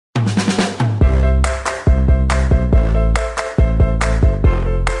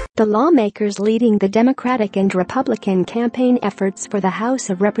The lawmakers leading the Democratic and Republican campaign efforts for the House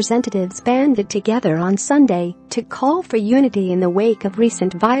of Representatives banded together on Sunday to call for unity in the wake of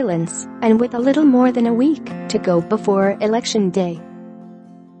recent violence, and with a little more than a week to go before Election Day.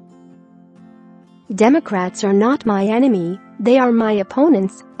 Democrats are not my enemy, they are my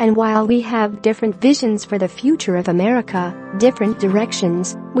opponents, and while we have different visions for the future of America, different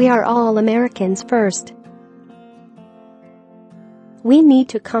directions, we are all Americans first. We need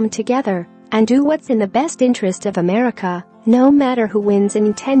to come together and do what's in the best interest of America, no matter who wins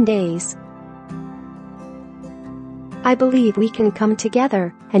in 10 days. I believe we can come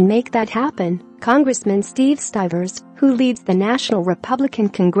together and make that happen, Congressman Steve Stivers, who leads the National Republican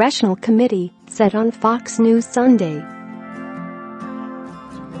Congressional Committee, said on Fox News Sunday.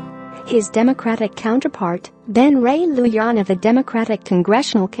 His Democratic counterpart, Ben Ray Lujan of the Democratic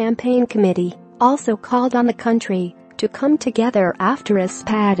Congressional Campaign Committee, also called on the country to come together after a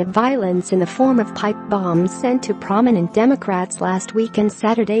spat of violence in the form of pipe bombs sent to prominent Democrats last week and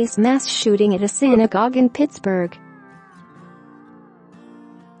Saturday's mass shooting at a synagogue in Pittsburgh.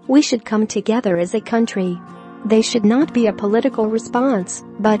 We should come together as a country. They should not be a political response,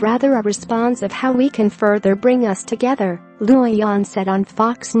 but rather a response of how we can further bring us together, Lujan said on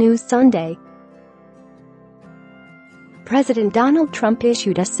Fox News Sunday. President Donald Trump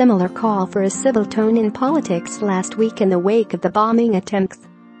issued a similar call for a civil tone in politics last week in the wake of the bombing attempts.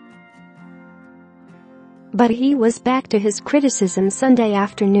 But he was back to his criticism Sunday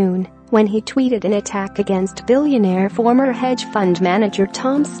afternoon when he tweeted an attack against billionaire former hedge fund manager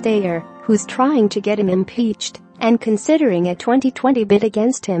Tom Steyer, who's trying to get him impeached and considering a 2020 bid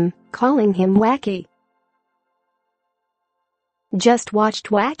against him, calling him wacky. Just watched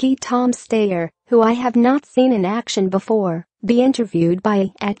wacky Tom Steyer, who I have not seen in action before, be interviewed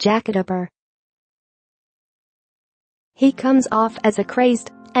by @JacketUpper. He comes off as a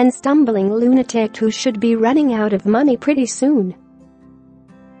crazed and stumbling lunatic who should be running out of money pretty soon.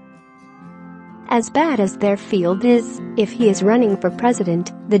 As bad as their field is, if he is running for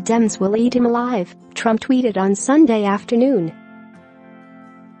president, the Dems will eat him alive, Trump tweeted on Sunday afternoon.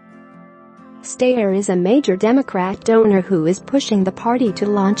 Steyer is a major Democrat donor who is pushing the party to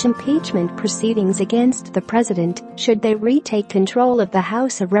launch impeachment proceedings against the president should they retake control of the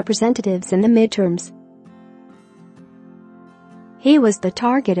House of Representatives in the midterms. He was the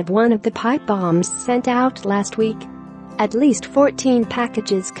target of one of the pipe bombs sent out last week. At least 14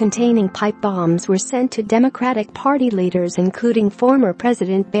 packages containing pipe bombs were sent to Democratic Party leaders including former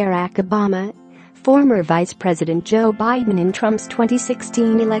President Barack Obama, former Vice President Joe Biden and Trump's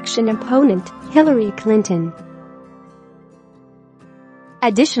 2016 election opponent, Hillary Clinton.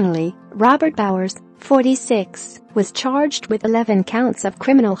 Additionally, Robert Bowers, 46, was charged with 11 counts of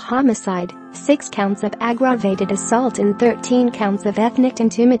criminal homicide, 6 counts of aggravated assault and 13 counts of ethnic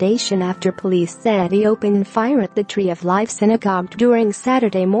intimidation after police said he opened fire at the Tree of Life synagogue during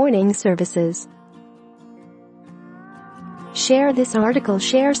Saturday morning services. Share this article.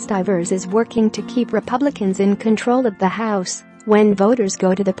 Stivers is working to keep Republicans in control of the House when voters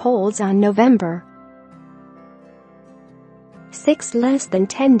go to the polls on November 6, less than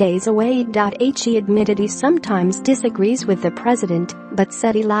 10 days away. He admitted he sometimes disagrees with the president, but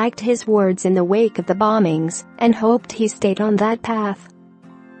said he liked his words in the wake of the bombings and hoped he stayed on that path.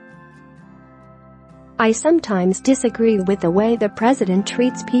 I sometimes disagree with the way the president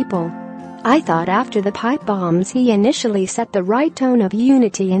treats people. I thought after the pipe bombs he initially set the right tone of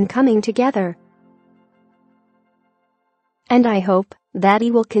unity and coming together. And I hope that he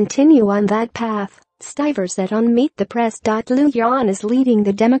will continue on that path, Stivers said on Meet the Press. Lujan is leading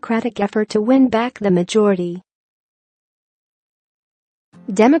the Democratic effort to win back the majority.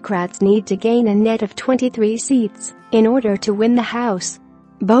 Democrats need to gain a net of 23 seats in order to win the House.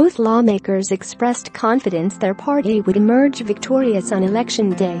 Both lawmakers expressed confidence their party would emerge victorious on Election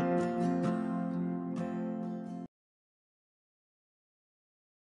Day.